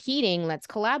of competing, let's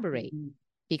collaborate. Mm-hmm.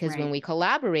 Because when Right. we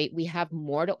collaborate, we have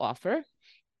more to offer.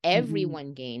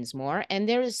 Everyone gains more. And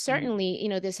there is certainly,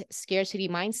 this scarcity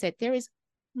mindset. There is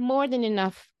more than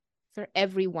enough for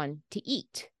everyone to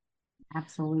eat.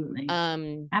 Absolutely.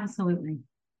 Absolutely.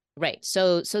 Right.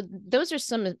 So those are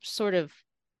some sort of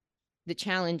the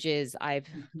challenges I've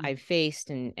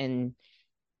faced and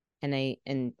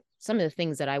some of the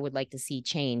things that I would like to see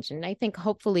change. And I think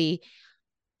hopefully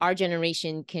our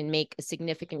generation can make a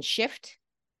significant shift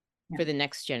for the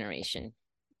next generation.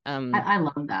 I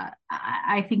love that.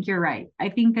 I think you're right. I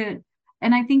think that,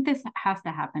 and I think this has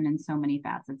to happen in so many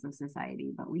facets of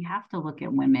society, but we have to look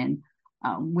at women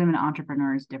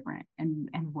entrepreneurs different and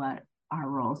what our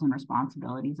roles and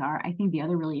responsibilities are. I think the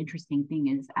other really interesting thing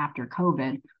is after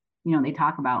COVID, they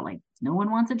talk about like no one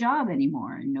wants a job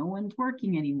anymore and no one's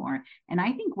working anymore. And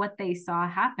I think what they saw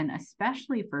happen,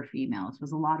 especially for females,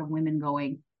 was a lot of women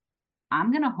going,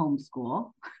 I'm going to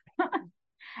homeschool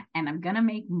and I'm going to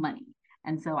make money.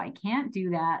 And so I can't do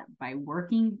that by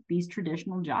working these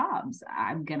traditional jobs.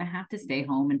 I'm going to have to stay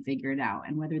home and figure it out.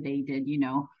 And whether they did,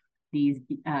 these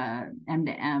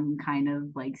M2M kind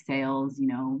of like sales,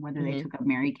 whether they took up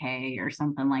Mary Kay or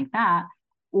something like that,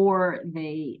 or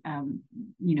they,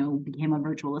 became a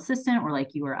virtual assistant, or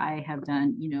like you or I have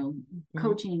done,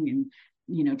 coaching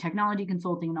and, technology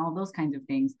consulting and all those kinds of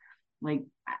things. Like,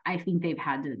 I think they've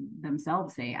had to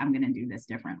themselves say, I'm going to do this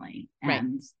differently. Right.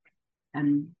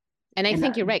 And I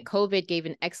think you're right. COVID gave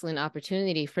an excellent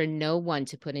opportunity for no one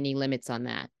to put any limits on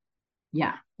that.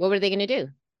 Yeah. What were they going to do?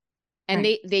 And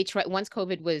they tried, once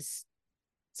COVID was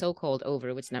so-called over,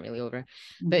 it's not really over,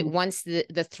 but once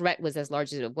the threat was as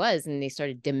large as it was, and they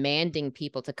started demanding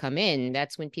people to come in,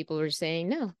 that's when people were saying,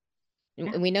 no,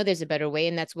 we know there's a better way,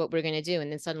 and that's what we're going to do.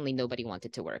 And then suddenly nobody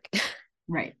wanted to work.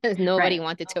 Right. Nobody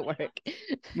wanted to work.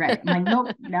 Right. I'm like,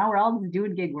 nope, now we're all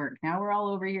doing gig work. Now we're all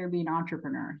over here being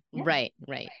entrepreneur. Yeah. Right.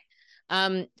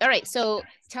 All right. So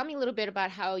tell me a little bit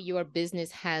about how your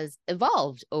business has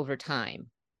evolved over time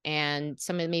and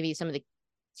some of the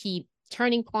key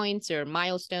turning points or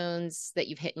milestones that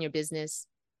you've hit in your business.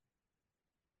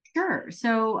 Sure.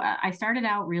 So I started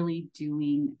out really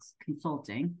doing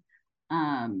consulting,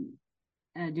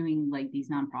 doing like these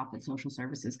nonprofit social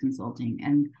services consulting.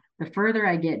 And the further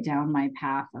I get down my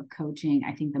path of coaching,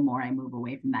 I think the more I move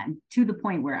away from that, and to the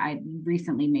point where I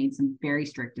recently made some very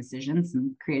strict decisions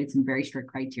and created some very strict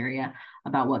criteria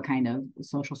about what kind of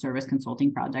social service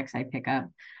consulting projects I pick up,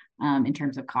 in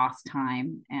terms of cost,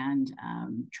 time, and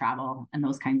travel and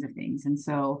those kinds of things. And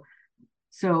so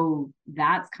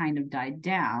that's kind of died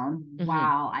down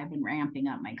while I've been ramping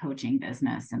up my coaching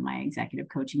business and my executive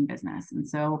coaching business. And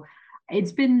so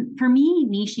it's been, for me,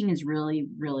 niching is really,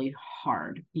 really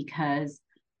hard because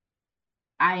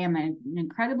I am an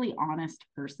incredibly honest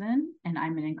person and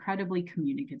I'm an incredibly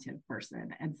communicative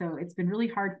person. And so it's been really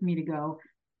hard for me to go,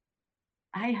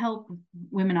 I help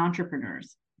women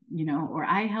entrepreneurs, or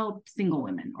I help single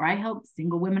women, or I help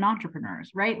single women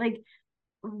entrepreneurs, right? Like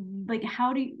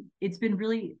how do you, it's been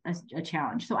really a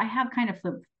challenge. So I have kind of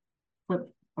flip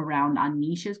around on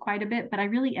niches quite a bit, but I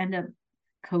really end up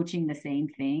coaching the same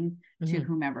thing to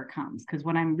whomever comes, because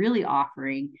what I'm really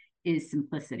offering is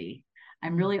simplicity.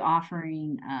 I'm really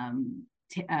offering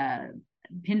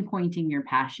pinpointing your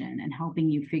passion and helping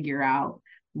you figure out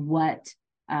what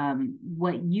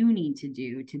you need to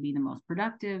do to be the most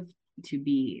productive, to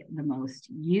be the most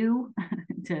you,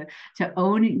 to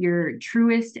own your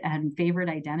truest and favorite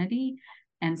identity.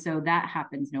 And so that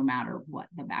happens no matter what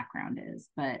the background is.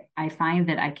 But I find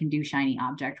that I can do shiny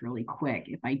object really quick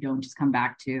if I don't just come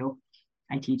back to,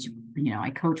 I teach, I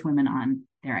coach women on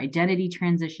their identity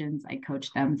transitions. I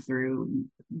coach them through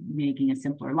making a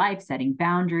simpler life, setting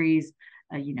boundaries,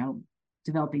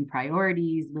 developing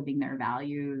priorities, living their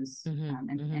values,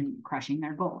 and crushing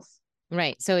their goals.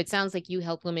 Right. So it sounds like you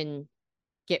help women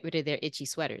get rid of their itchy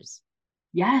sweaters.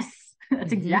 Yes,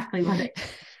 that's exactly what it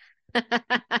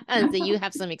So you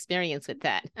have some experience with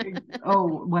that.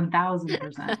 Oh,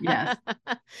 1000%. Yes.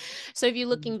 So if you're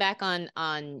looking back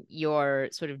on your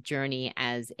sort of journey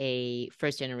as a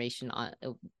first generation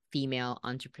female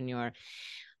entrepreneur,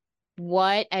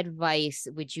 what advice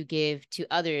would you give to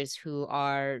others who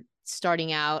are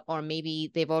starting out, or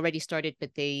maybe they've already started,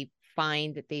 but they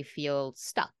find that they feel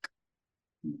stuck?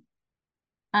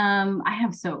 I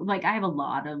have a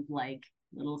lot of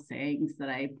little sayings that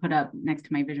I put up next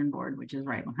to my vision board, which is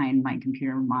right behind my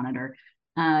computer monitor.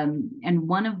 And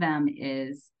one of them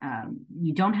is,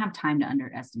 you don't have time to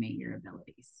underestimate your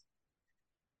abilities.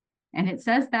 And it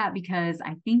says that because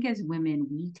I think as women,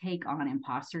 we take on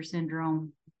imposter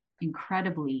syndrome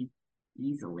incredibly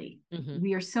easily. Mm-hmm.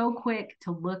 We are so quick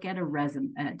to look at a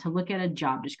resume, to look at a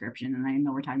job description. And I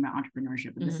know we're talking about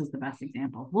entrepreneurship, but this is the best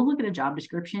example. We'll look at a job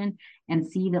description and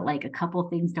see that like a couple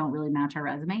things don't really match our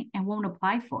resume and won't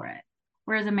apply for it.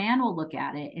 Whereas a man will look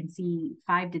at it and see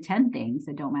 5 to 10 things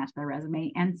that don't match their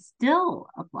resume and still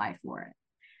apply for it.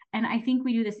 And I think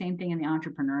we do the same thing in the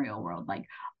entrepreneurial world. Like,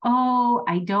 oh,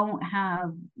 I don't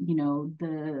have,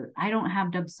 I don't have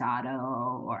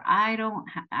Dubsado, or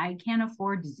I can't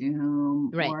afford Zoom,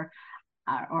 Right.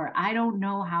 or I don't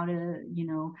know how to,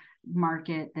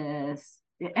 market this.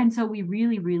 And so we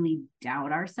really, really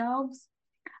doubt ourselves.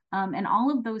 And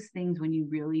all of those things, when you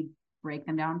really break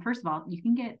them down, first of all, you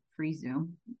can get free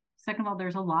Zoom. Second of all,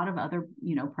 there's a lot of other,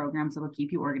 programs that will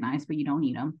keep you organized, but you don't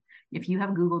need them. If you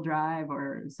have Google Drive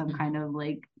or some kind of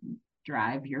like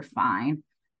drive, you're fine.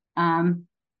 And,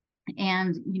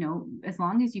 as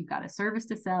long as you've got a service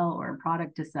to sell or a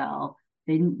product to sell,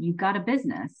 then you've got a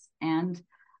business. And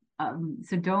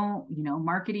so don't,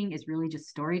 marketing is really just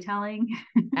storytelling.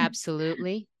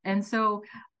 Absolutely. And so,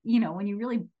 when you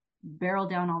really barrel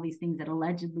down all these things that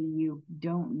allegedly you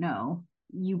don't know,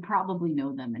 you probably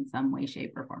know them in some way,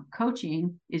 shape, or form.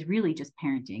 Coaching is really just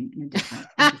parenting in a different.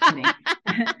 I'm just kidding.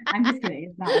 I'm just kidding.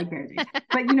 It's not like parenting,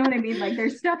 but you know what I mean? Like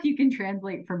there's stuff you can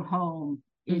translate from home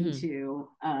into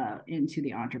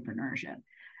the entrepreneurship.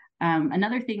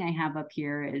 Another thing I have up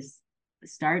here is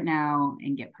start now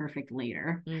and get perfect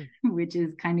later, which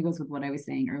is kind of goes with what I was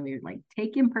saying earlier. Like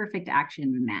take imperfect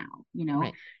action now.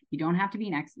 Right. You don't have to be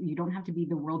you don't have to be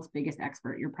the world's biggest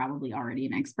expert. You're probably already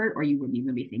an expert, or you wouldn't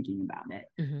even be thinking about it.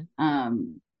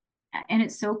 And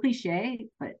it's so cliche,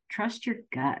 but trust your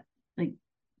gut. Like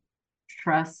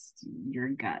trust your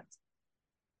gut.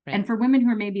 Right. And for women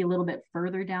who are maybe a little bit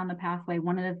further down the pathway,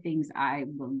 one of the things I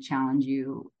will challenge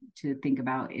you to think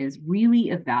about is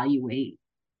really evaluate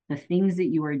the things that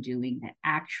you are doing that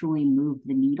actually move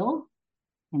the needle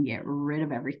and get rid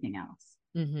of everything else.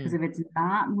 Because if it's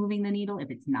not moving the needle,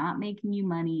 if it's not making you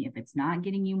money, if it's not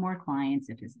getting you more clients,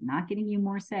 if it's not getting you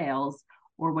more sales,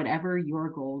 or whatever your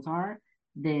goals are,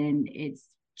 then it's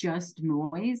just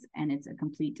noise and it's a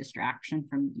complete distraction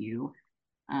from you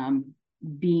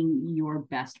being your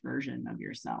best version of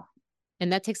yourself.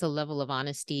 And that takes a level of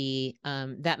honesty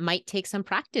that might take some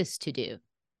practice to do.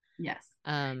 Yes.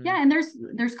 Yeah, and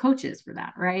there's coaches for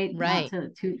that, right? Right.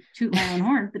 Not to toot my own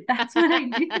horn, but that's what I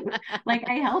do. Like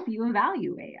I help you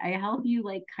evaluate. I help you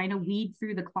like kind of weed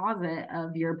through the closet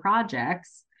of your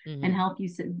projects and help you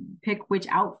pick which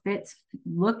outfits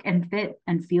look and fit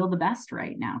and feel the best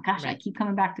right now. Gosh, right. I keep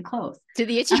coming back to clothes. To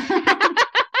the itchy.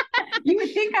 You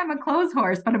would think I'm a clothes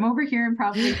horse, but I'm over here in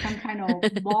probably some kind of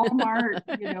Walmart,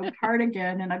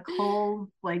 cardigan and a Kohl's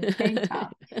like tank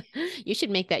top. You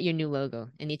should make that your new logo,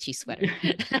 an itchy sweater.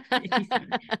 Itchy sweater.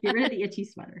 Get rid of the itchy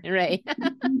sweater. Right.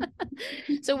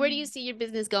 So where do you see your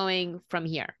business going from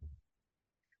here?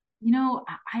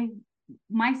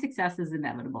 My success is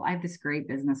inevitable. I have this great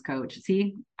business coach.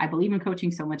 See, I believe in coaching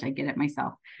so much. I get it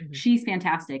myself. She's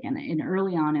fantastic. And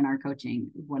early on in our coaching,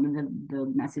 one of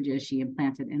the messages she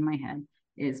implanted in my head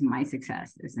is my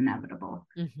success is inevitable.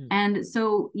 And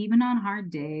so even on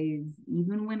hard days,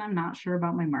 even when I'm not sure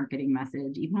about my marketing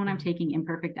message, even when I'm taking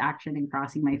imperfect action and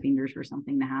crossing my fingers for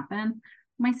something to happen,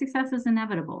 my success is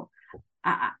inevitable.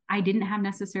 I didn't have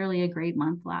necessarily a great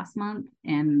month last month,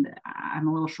 and I'm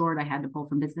a little short. I had to pull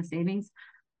from business savings,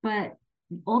 but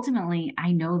ultimately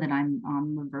I know that I'm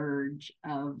on the verge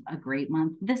of a great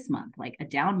month this month. Like a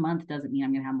down month doesn't mean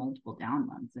I'm going to have multiple down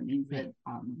months. It means that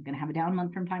I'm going to have a down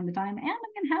month from time to time, and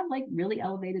I'm going to have like really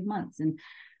elevated months. And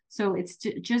so it's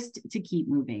just to keep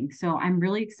moving. So I'm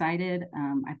really excited.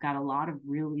 I've got a lot of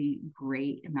really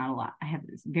great, not a lot. I have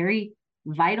this very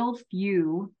vital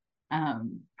few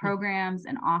programs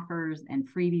and offers and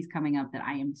freebies coming up that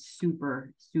I am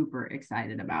super, super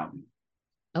excited about.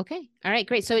 Okay. All right,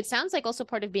 great. So it sounds like also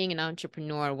part of being an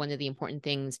entrepreneur, one of the important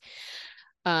things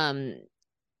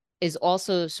is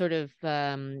also sort of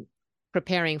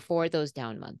preparing for those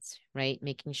down months, right?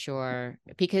 Making sure,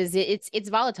 because it's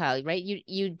volatile, right?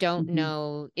 You don't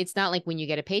know. It's not like when you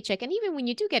get a paycheck, and even when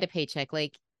you do get a paycheck,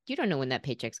 like you don't know when that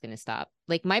paycheck's going to stop.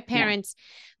 Like my parents,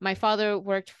 my father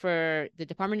worked for the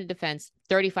Department of Defense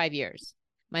 35 years.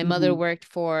 My mother worked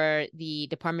for the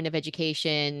Department of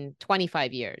Education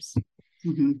 25 years.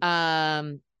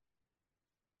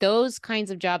 Those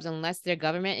kinds of jobs, unless they're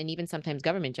government and even sometimes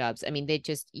government jobs, I mean, they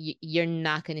just, you're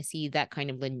not going to see that kind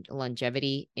of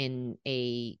longevity in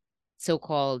a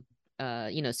so-called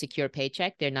secure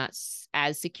paycheck. They're not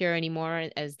as secure anymore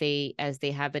as they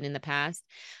have been in the past.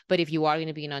 But if you are going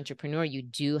to be an entrepreneur, you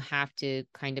do have to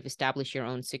kind of establish your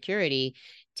own security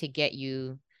to get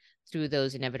you through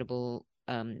those inevitable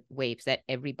waves that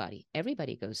everybody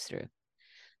goes through.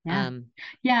 Yeah.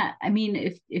 Yeah. I mean,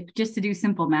 if just to do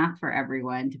simple math for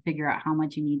everyone to figure out how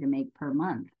much you need to make per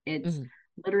month, it's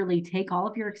literally take all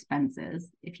of your expenses.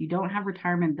 If you don't have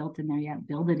retirement built in there yet,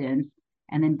 build it in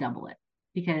and then double it,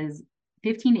 because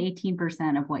 15 to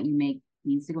 18% of what you make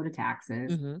needs to go to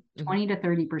taxes. 20 to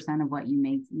 30% of what you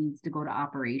make needs to go to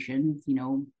operations,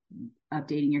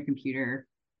 updating your computer,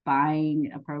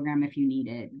 buying a program if you need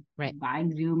it,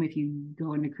 buying Zoom if you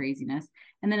go into craziness.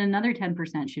 And then another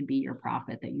 10% should be your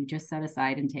profit that you just set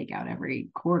aside and take out every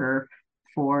quarter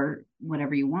for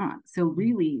whatever you want. So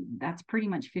really, that's pretty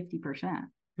much 50%.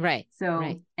 Right.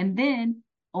 So, and then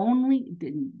only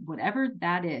whatever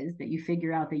that is that you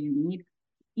figure out that you need,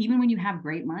 even when you have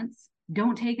great months,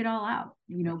 don't take it all out.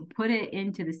 Put it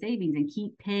into the savings and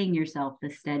keep paying yourself the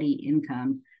steady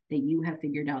income that you have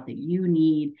figured out that you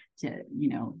need to,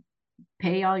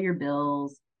 pay all your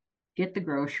bills, get the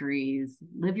groceries,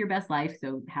 live your best life.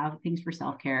 So have things for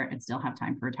self-care and still have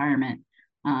time for retirement.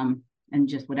 And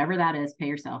just whatever that is, pay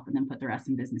yourself and then put the rest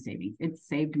in business savings. It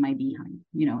saved my behind,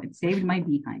 it saved my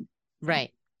behind. So.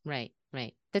 Right.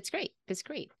 That's great.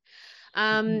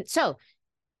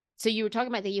 So you were talking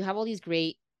about that you have all these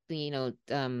great, well,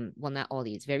 not all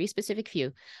these, very specific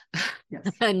few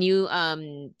new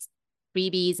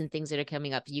freebies and things that are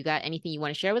coming up. You got anything you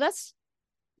want to share with us?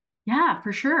 Yeah,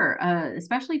 for sure.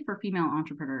 Especially for female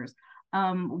entrepreneurs.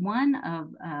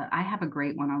 I have a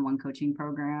great one-on-one coaching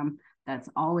program that's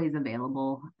always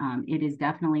available. It is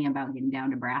definitely about getting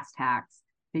down to brass tacks,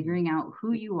 figuring out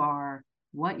who you are,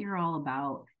 what you're all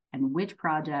about, and which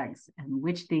projects and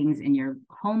which things in your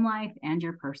home life and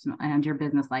your personal and your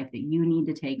business life that you need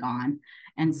to take on.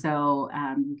 And so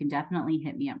you can definitely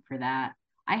hit me up for that.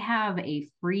 I have a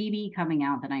freebie coming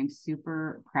out that I'm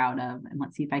super proud of. And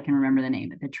let's see if I can remember the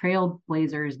name. The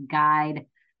Trailblazers Guide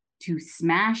to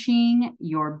Smashing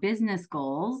Your Business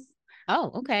Goals.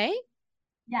 Oh, okay.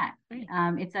 Yeah.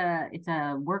 It's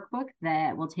a workbook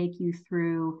that will take you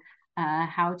through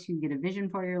how to get a vision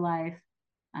for your life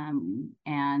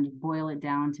and boil it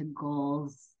down to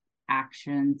goals,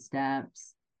 action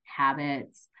steps,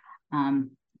 habits,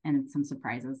 and some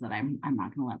surprises that I'm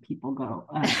not going to let people go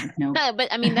know.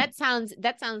 But I mean, that sounds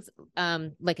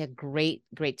like a great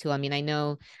tool. I mean, I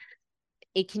know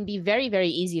it can be very, very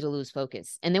easy to lose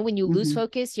focus. And then when you lose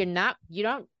focus, you're not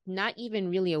even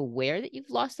really aware that you've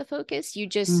lost the focus. You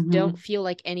just don't feel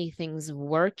like anything's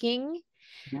working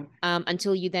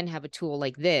until you then have a tool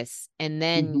like this. And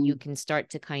then you can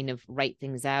start to kind of write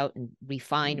things out and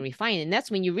refine. And that's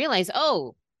when you realize,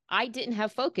 oh, I didn't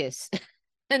have focus.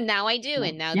 And now I do.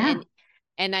 And now,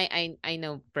 and I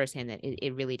know firsthand that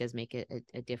it really does make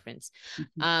a difference.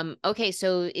 Okay.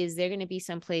 So is there going to be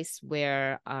some place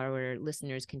where our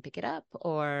listeners can pick it up,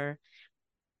 or?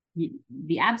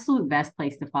 The absolute best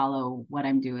place to follow what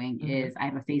I'm doing is I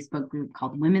have a Facebook group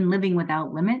called Women Living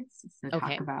Without Limits. So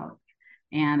talk about,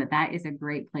 and that is a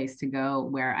great place to go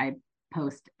where I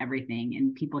post everything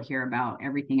and people hear about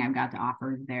everything I've got to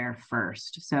offer there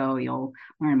first. So you'll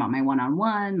learn about my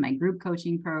one-on-one, my group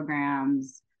coaching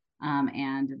programs,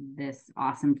 and this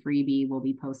awesome freebie will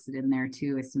be posted in there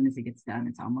too as soon as it gets done.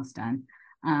 It's almost done.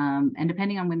 And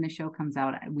depending on when the show comes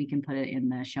out, we can put it in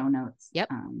the show notes. Yep.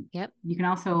 You can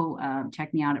also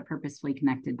check me out at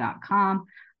purposefullyconnected.com.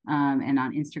 And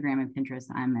on Instagram and Pinterest,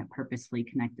 I'm at Purposefully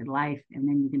Connected Life. And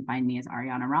then you can find me as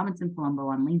Ariana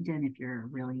Palumbo on LinkedIn if you're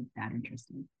really that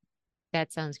interested.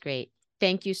 That sounds great.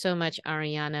 Thank you so much,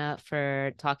 Ariana,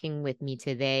 for talking with me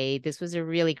today. This was a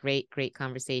really great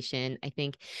conversation. I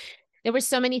think there were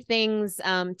so many things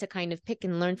to kind of pick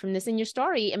and learn from this in your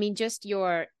story. I mean, just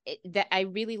that I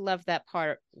really love that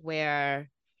part where,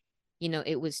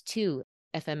 it was 2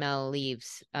 FML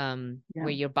leaves where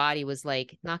your body was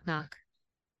like, knock, knock.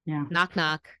 Yeah. Knock,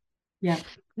 knock. Yeah.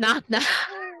 Knock, knock.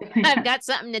 I've got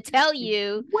something to tell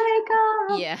you. Wake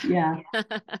up. Yeah.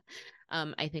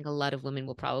 I think a lot of women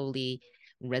will probably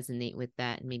resonate with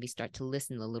that and maybe start to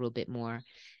listen a little bit more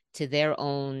to their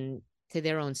own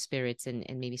spirits and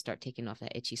maybe start taking off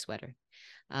that itchy sweater.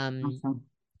 Awesome.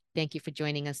 Thank you for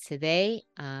joining us today,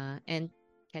 and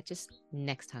catch us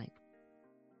next time.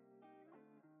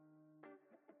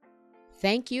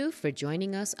 Thank you for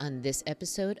joining us on this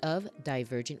episode of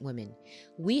Divergent Woman.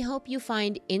 We hope you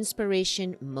find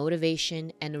inspiration,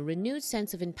 motivation, and a renewed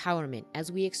sense of empowerment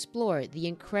as we explore the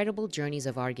incredible journeys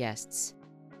of our guests.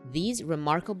 These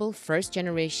remarkable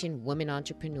first-generation women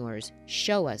entrepreneurs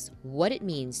show us what it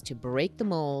means to break the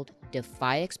mold,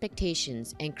 defy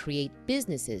expectations, and create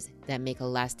businesses that make a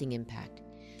lasting impact.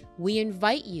 We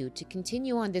invite you to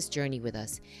continue on this journey with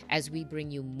us as we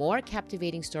bring you more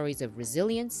captivating stories of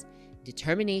resilience,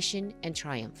 determination, and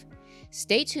triumph.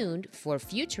 Stay tuned for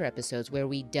future episodes where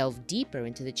we delve deeper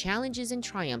into the challenges and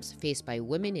triumphs faced by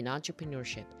women in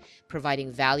entrepreneurship,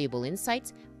 providing valuable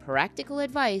insights, practical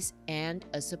advice, and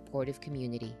a supportive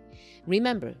community.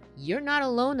 Remember, you're not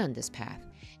alone on this path.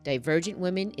 Divergent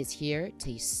Women is here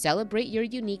to celebrate your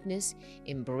uniqueness,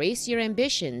 embrace your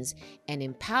ambitions, and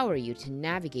empower you to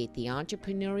navigate the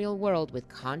entrepreneurial world with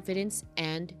confidence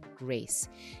and grace.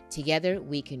 Together,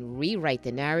 we can rewrite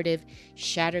the narrative,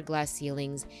 shatter glass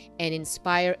ceilings, and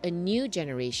inspire a new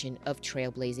generation of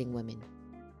trailblazing women.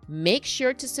 Make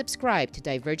sure to subscribe to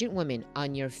Divergent Women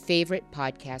on your favorite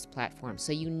podcast platform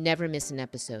so you never miss an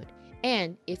episode.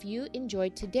 And if you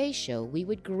enjoyed today's show, we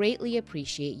would greatly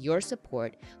appreciate your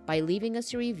support by leaving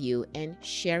us a review and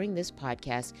sharing this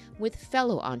podcast with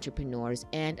fellow entrepreneurs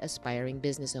and aspiring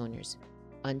business owners.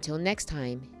 Until next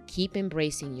time, keep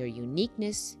embracing your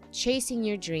uniqueness, chasing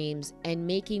your dreams, and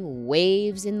making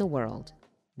waves in the world.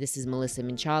 This is Melissa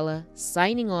Minchala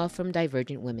signing off from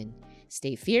Divergent Women.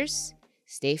 Stay fierce,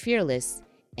 stay fearless,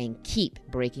 and keep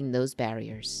breaking those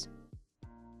barriers.